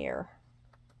one here.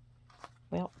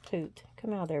 Well, Toot,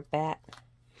 come out of there, bat.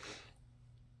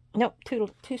 Nope,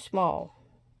 too small.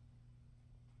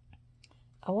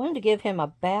 I wanted to give him a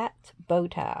bat bow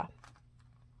tie.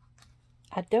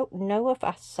 I don't know if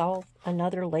I saw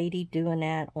another lady doing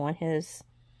that on his,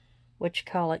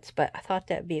 but I thought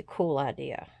that'd be a cool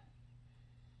idea.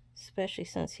 especially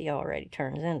since he already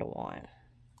turns into one.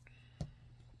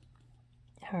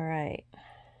 All right.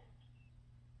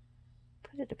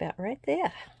 Put it about right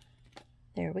there.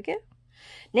 There we go.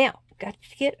 Now, got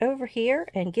to get over here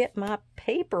and get my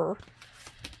paper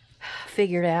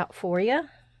figured out for you.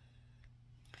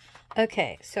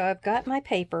 Okay, so I've got my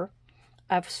paper.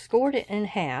 I've scored it in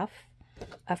half.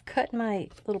 I've cut my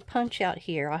little punch out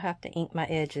here. I'll have to ink my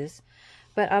edges.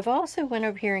 But I've also went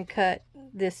over here and cut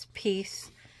this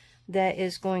piece that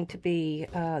is going to be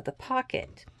the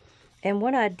pocket. And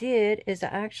what I did is I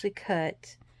actually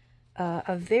cut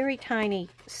a very tiny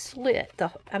slit.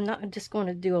 I'm not just going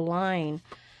to do a line.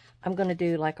 I'm going to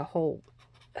do like a whole,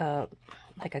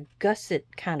 like a gusset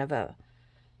kind of a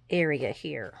area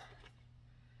here.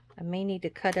 I may need to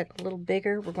cut it a little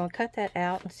bigger. We're going to cut that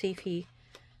out and see if he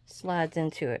slides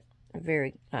into it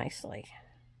very nicely.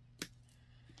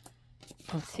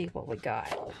 Let's see what we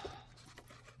got.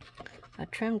 I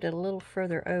trimmed it a little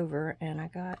further over and I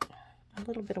got a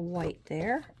little bit of white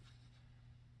there.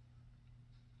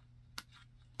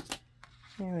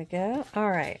 There we go. All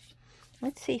right.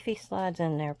 Let's see if he slides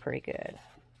in there pretty good.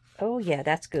 Oh yeah,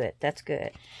 that's good. That's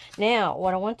good. Now,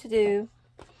 what I want to do,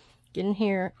 get in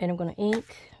here and I'm going to ink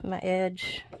my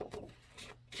edge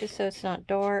just so it's not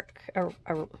dark or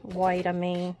white, I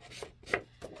mean.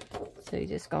 So you're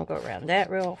just going to go around that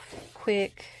real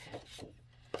quick.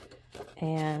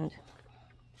 And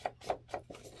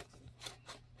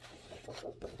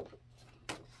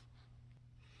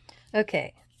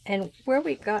okay, and where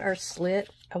we got our slit,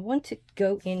 I want to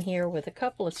go in here with a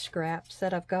couple of scraps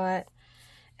that I've got,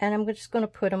 and I'm just going to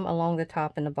put them along the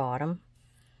top and the bottom.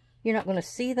 You're not going to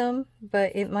see them,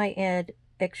 but it might add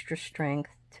extra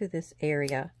strength to this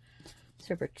area.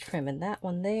 So we're trimming that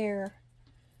one there.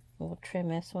 We'll trim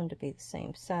this one to be the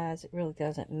same size. It really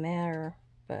doesn't matter,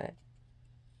 but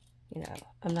you know,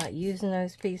 I'm not using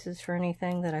those pieces for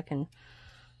anything that I can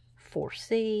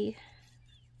foresee.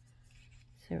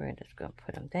 So we're just going to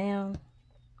put them down,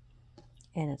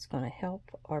 and it's going to help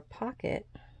our pocket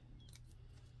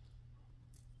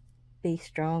be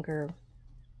stronger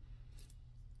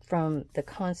from the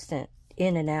constant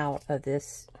in and out of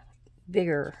this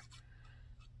bigger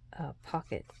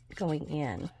pocket going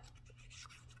in.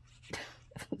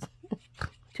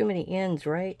 Too many ends,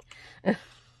 right?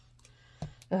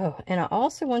 Oh, and I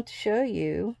also want to show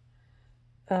you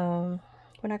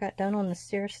when I got done on the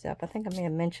stair step. I think I may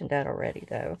have mentioned that already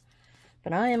though,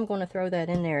 but I am going to throw that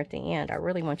in there at the end. I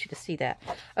really want you to see that.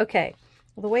 Okay,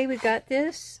 well, the way we got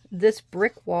this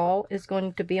brick wall is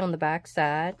going to be on the back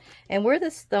side, and where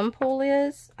this thumb pull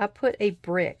is, I put a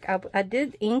brick. I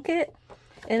did ink it,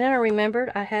 and then I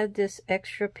remembered I had this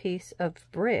extra piece of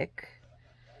brick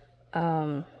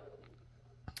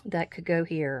that could go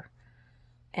here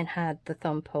and hide the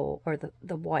thumb pole, or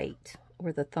the white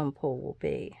where the thumb pole will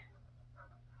be.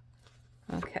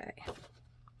 Okay.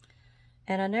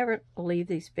 And I never leave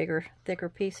these bigger, thicker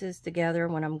pieces together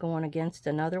when I'm going against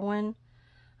another one.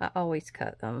 I always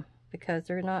cut them because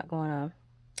they're not going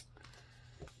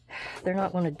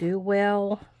to do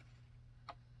well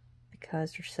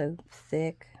because they're so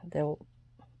thick. They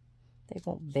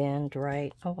won't bend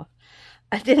right. Oh,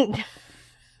 I didn't.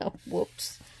 Oh,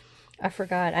 whoops. I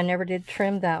forgot. I never did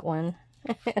trim that one.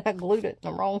 I glued it in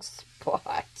the wrong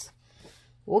spot.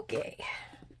 Okay.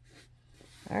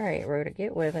 Alright, Rhoda,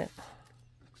 get with it.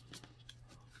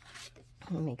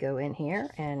 Let me go in here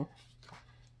and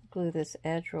glue this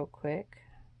edge real quick.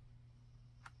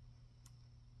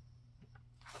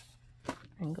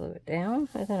 And glue it down,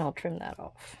 and then I'll trim that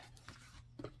off.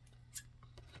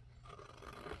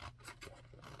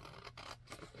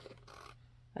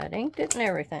 I inked it and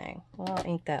everything. Well, I'll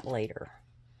ink that later.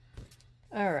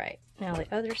 Alright, now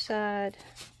the other side.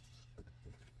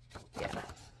 Yeah.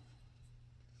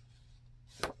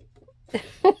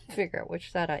 Figure out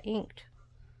which side I inked.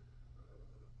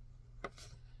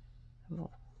 I'm gonna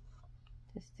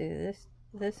just do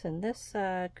this and this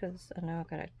side because I know I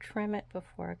gotta trim it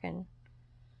before I can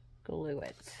glue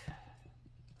it.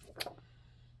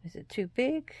 Is it too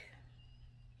big?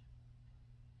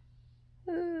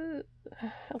 A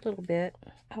little bit.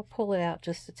 I'll pull it out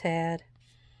just a tad.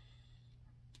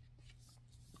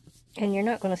 And you're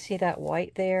not going to see that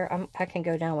white there. I can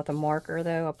go down with a marker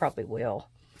though. I probably will.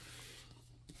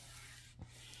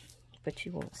 But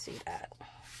you won't see that.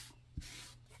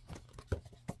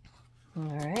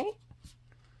 Alright.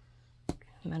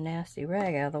 My nasty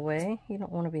rag out of the way. You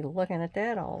don't want to be looking at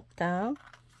that all the time.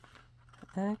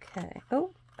 Okay.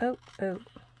 Oh, oh, oh.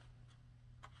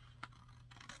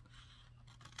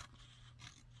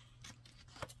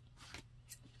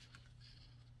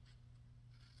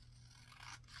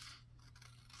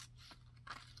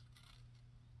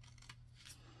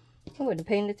 I wasn't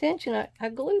paying attention. I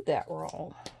glued that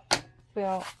wrong.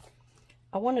 Well,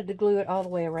 I wanted to glue it all the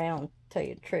way around, to tell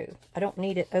you the truth. I don't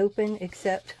need it open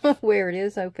except where it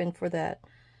is open for that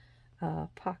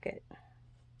pocket.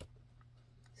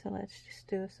 So let's just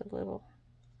do us a little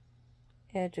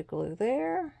edge of glue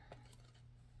there.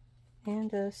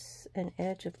 And us an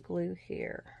edge of glue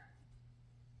here.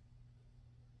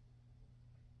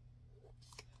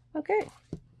 Okay.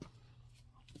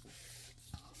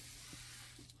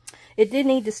 It did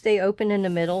need to stay open in the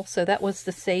middle, so that was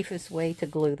the safest way to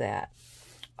glue that.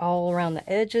 All around the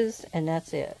edges, and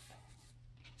that's it.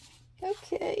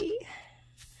 Okay.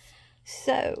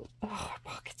 So, oh, our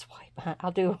pocket's white behind.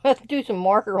 I'll do some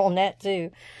marker on that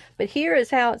too. But here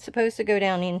is how it's supposed to go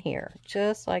down in here,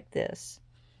 just like this.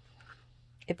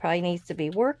 It probably needs to be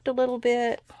worked a little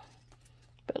bit,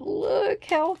 but look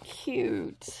how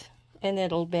cute. And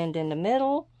it'll bend in the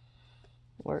middle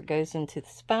where it goes into the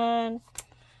spine.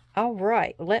 All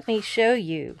right, let me show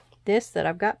you this that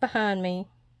I've got behind me.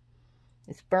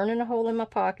 It's burning a hole in my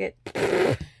pocket.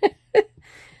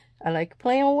 I like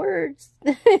playing on words.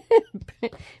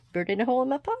 Burning a hole in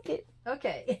my pocket.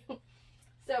 Okay.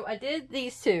 So I did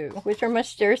these two, which are my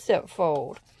stair step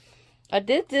fold. I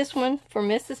did this one for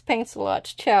Mrs.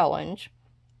 Paint-A-Lot's challenge.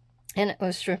 And it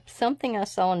was from something I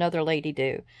saw another lady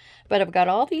do. But I've got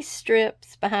all these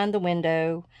strips behind the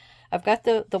window. I've got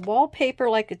the wallpaper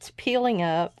like it's peeling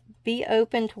up. Be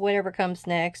open to whatever comes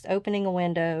next. Opening a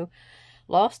window.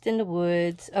 Lost in the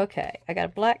woods. Okay, I got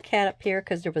a black cat up here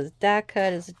because there was die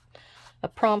cut as a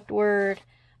prompt word.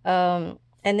 And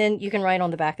then you can write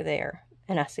on the back of there.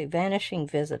 And I say vanishing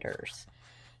visitors.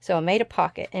 So I made a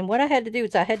pocket. And what I had to do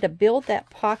is I had to build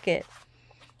that pocket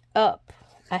up.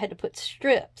 I had to put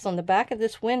strips on the back of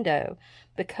this window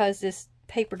because this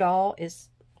paper doll is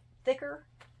thicker.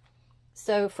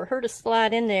 So for her to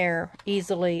slide in there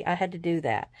easily, I had to do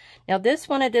that. Now this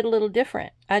one I did a little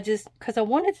different. Because I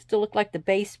wanted it to look like the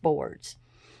baseboards.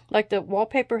 Like the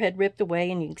wallpaper had ripped away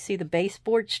and you can see the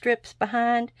baseboard strips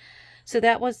behind. So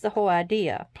that was the whole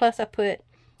idea. Plus I put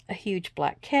a huge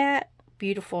black cat,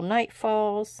 beautiful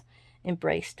nightfalls,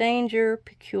 embrace danger,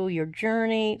 peculiar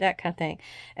journey, that kind of thing.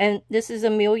 And this is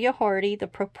Amelia Hardy, the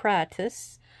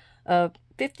proprietress of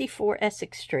 54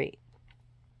 Essex Street.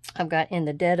 I've got in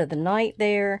the dead of the night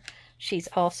there. She's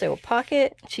also a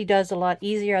pocket. She does a lot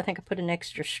easier. I think I put an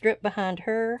extra strip behind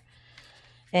her.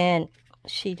 And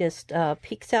she just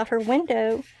peeks out her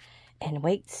window and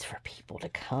waits for people to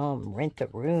come rent the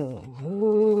room.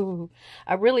 Ooh.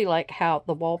 I really like how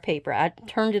the wallpaper, I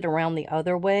turned it around the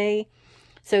other way.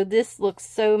 So this looks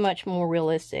so much more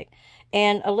realistic.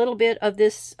 And a little bit of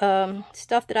this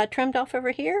stuff that I trimmed off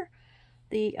over here,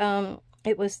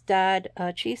 it was dyed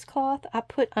cheesecloth, I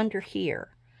put under here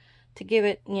to give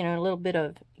it, you know, a little bit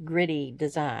of gritty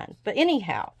design. But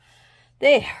anyhow,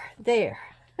 there.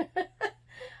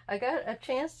 I got a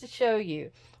chance to show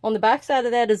you. On the back side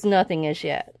of that is nothing as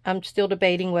yet. I'm still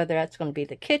debating whether that's going to be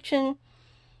the kitchen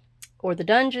or the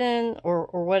dungeon or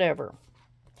whatever.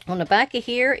 On the back of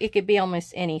here, it could be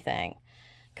almost anything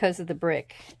because of the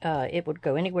brick. It would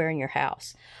go anywhere in your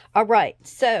house. All right,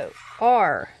 so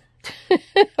our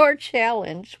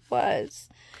challenge was,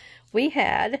 we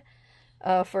had,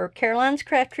 for Caroline's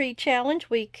Craft Tree Challenge,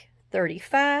 week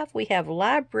 35, we have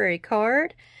library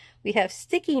card, we have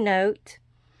sticky note,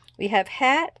 we have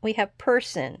hat, we have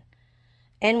person,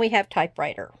 and we have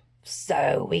typewriter.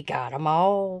 So we got them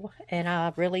all, and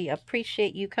I really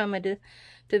appreciate you coming to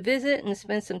visit and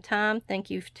spend some time. Thank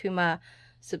you to my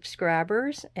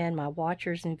subscribers and my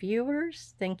watchers and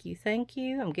viewers. Thank you, thank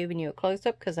you. I'm giving you a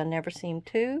close-up because I never seem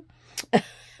to.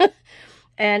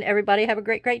 And everybody have a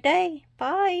great, great day.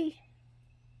 Bye.